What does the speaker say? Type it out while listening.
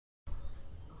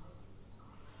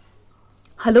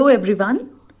Hello everyone.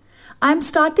 I'm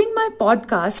starting my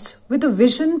podcast with a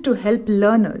vision to help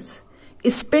learners,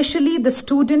 especially the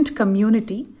student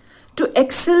community, to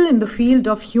excel in the field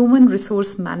of human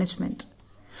resource management.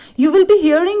 You will be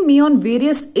hearing me on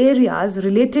various areas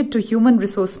related to human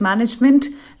resource management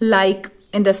like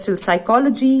industrial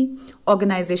psychology,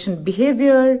 organization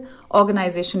behavior,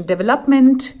 organization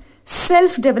development,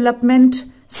 self-development,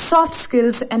 soft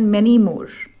skills, and many more.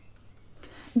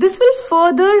 This will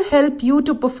further help you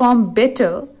to perform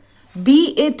better,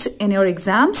 be it in your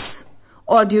exams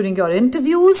or during your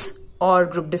interviews or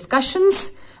group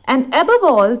discussions, and above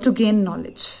all to gain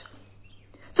knowledge.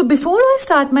 So before I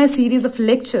start my series of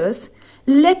lectures,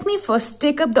 let me first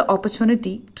take up the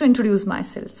opportunity to introduce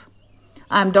myself.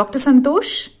 I am Dr.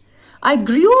 Santosh. I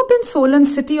grew up in Solan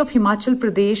city of Himachal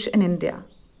Pradesh in India,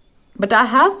 but I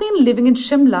have been living in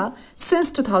Shimla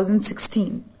since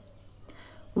 2016.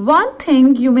 One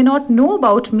thing you may not know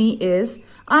about me is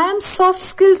I am soft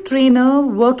skill trainer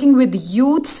working with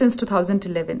youth since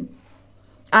 2011.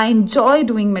 I enjoy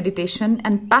doing meditation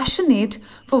and passionate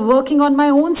for working on my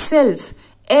own self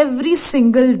every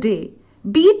single day,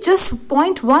 be it just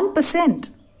 0.1%.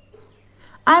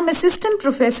 I am assistant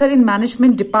professor in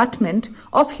management department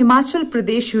of Himachal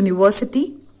Pradesh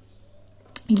University.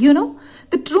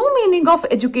 The true meaning of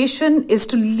education is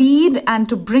to lead and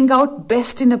to bring out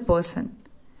best in a person,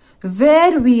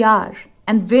 where we are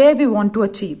and where we want to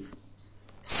achieve.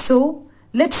 So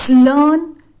let's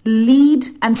learn, lead,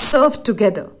 and serve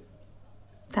together.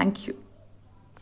 Thank you.